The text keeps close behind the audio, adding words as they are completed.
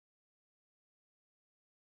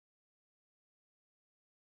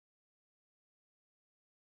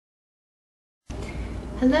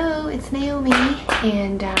Hello, it's Naomi,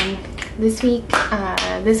 and this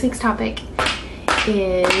week's topic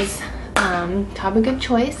is topic of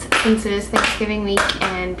choice, since it is Thanksgiving week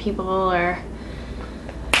and people are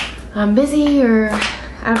busy or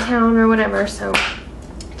out of town or whatever. So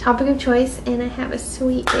topic of choice, and I have a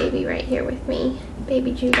sweet baby right here with me,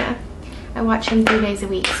 baby Judah. I watch him 3 days a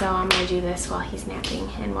week, so I'm gonna do this while he's napping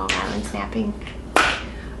and while Rylan's napping.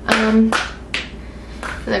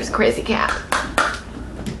 There's a crazy cat.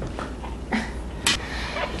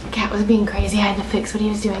 Cat was being crazy. I had to fix what he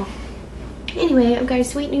was doing. Anyway, I've got a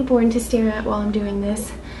sweet newborn to stare at while I'm doing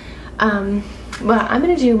this. But I'm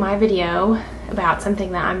going to do my video about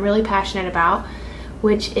something that I'm really passionate about,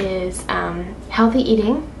 which is healthy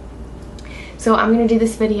eating. So I'm going to do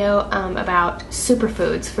this video about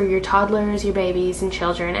superfoods for your toddlers, your babies, and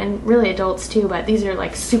children, and really adults too, but these are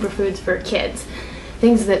like superfoods for kids.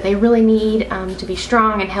 Things that they really need to be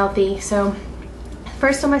strong and healthy. So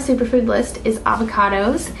first on my superfood list is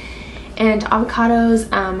avocados, and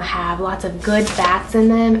avocados have lots of good fats in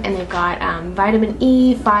them, and they've got vitamin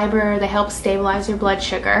E, fiber. They help stabilize your blood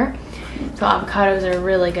sugar, so avocados are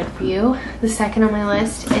really good for you. The second on my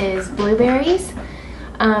list is blueberries.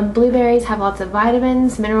 Blueberries have lots of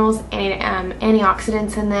vitamins, minerals, and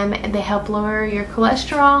antioxidants in them, and they help lower your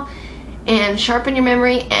cholesterol and sharpen your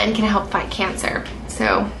memory and can help fight cancer.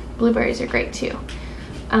 So blueberries are great too.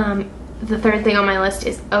 The third thing on my list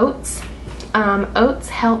is oats. Oats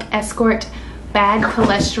help escort bad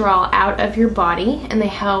cholesterol out of your body, and they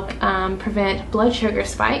help prevent blood sugar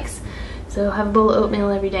spikes. So have a bowl of oatmeal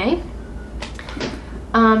every day.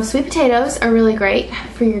 Sweet potatoes are really great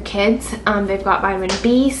for your kids. They've got vitamin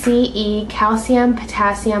B, C, E, calcium,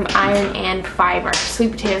 potassium, iron, and fiber.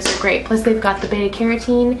 Sweet potatoes are great. Plus they've got the beta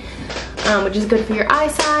carotene, which is good for your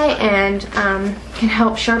eyesight and can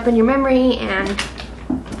help sharpen your memory, and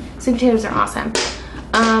sweet potatoes are awesome.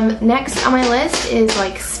 Next on my list is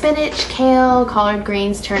like spinach, kale, collard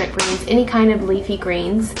greens, turnip greens, any kind of leafy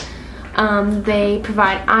greens. They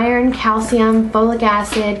provide iron, calcium, folic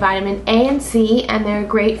acid, vitamin A and C, and they're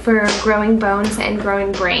great for growing bones and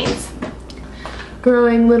growing brains.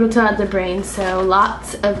 Growing little toddler brains, so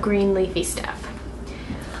lots of green leafy stuff.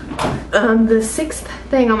 The sixth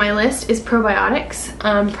thing on my list is probiotics.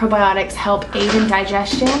 Probiotics help aid in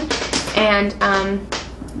digestion and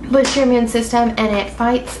boost your immune system, and it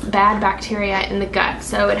fights bad bacteria in the gut,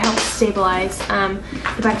 so it helps stabilize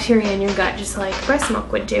the bacteria in your gut, just like breast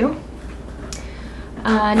milk would do.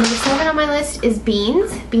 Number 7 on my list is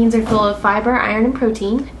beans. Beans are full of fiber, iron, and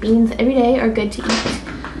protein. Beans every day are good to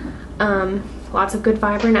eat. Lots of good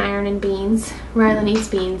fiber and iron in beans. Rylan eats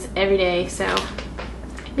beans every day, so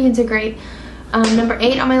beans are great. Number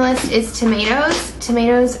 8 on my list is tomatoes.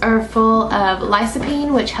 Tomatoes are full of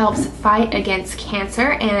lycopene, which helps fight against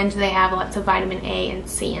cancer, and they have lots of vitamin A and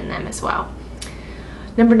C in them as well.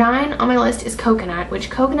 Number 9 on my list is coconut, which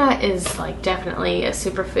coconut is like definitely a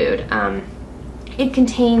superfood. It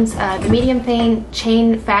contains the medium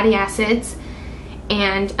chain fatty acids,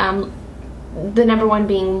 and the number 1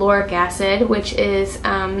 being lauric acid, which is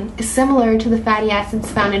similar to the fatty acids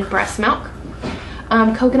found in breast milk.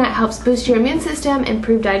 Coconut helps boost your immune system,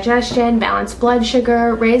 improve digestion, balance blood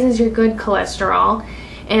sugar, raises your good cholesterol,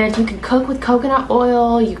 and you can cook with coconut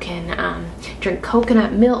oil. You can drink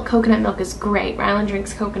coconut milk. Coconut milk is great. Rylan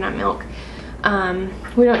drinks coconut milk.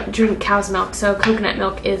 We don't drink cow's milk, so coconut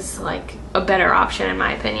milk is like a better option in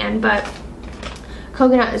my opinion, but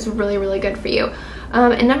coconut is really, really good for you.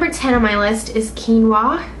 And number 10 on my list is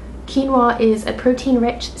quinoa. Quinoa is a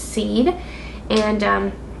protein-rich seed,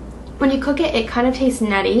 and when you cook it, it kind of tastes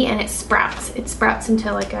nutty, and it sprouts. It sprouts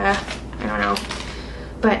into like a, I don't know,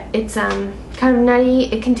 but it's kind of nutty.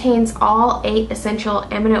 It contains all 8 essential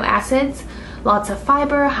amino acids, lots of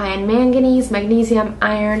fiber, high in manganese, magnesium,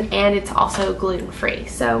 iron, and it's also gluten-free.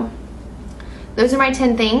 So those are my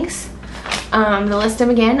 10 things. To list them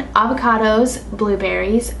again: avocados,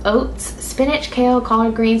 blueberries, oats, spinach, kale,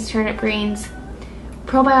 collard greens, turnip greens,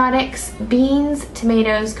 probiotics, beans,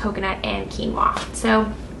 tomatoes, coconut, and quinoa.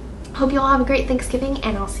 So hope you all have a great Thanksgiving,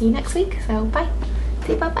 and I'll see you next week. So bye.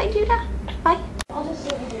 Say bye-bye, Judah. Bye.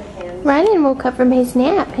 Rylan woke up from his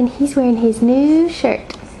nap, and he's wearing his new shirt.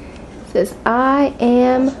 It says, "I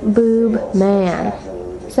am boob man."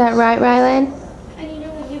 Is that right, Rylan?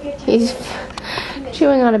 He's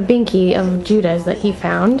chewing on a binky of Judah's that he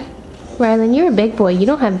found. Rylan, you're a big boy. You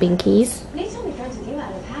don't have binkies.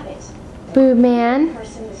 Boob man.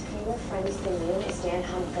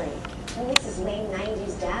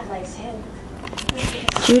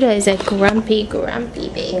 Judah is a grumpy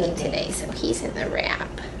baby today, so he's in the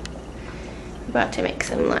wrap. About to make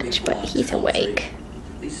some lunch, but he's awake.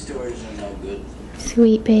 These stories are no good.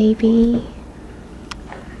 Sweet baby.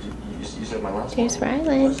 There's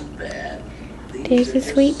Rylan. There's the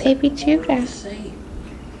sweet baby Judah.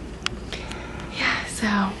 Yeah, so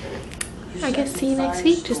I guess see you next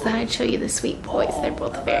week. Just thought I'd show you the sweet boys. They're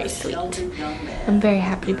both very sweet. I'm very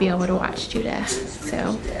happy to be able to watch Judah. So,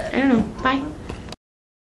 I don't know. Bye.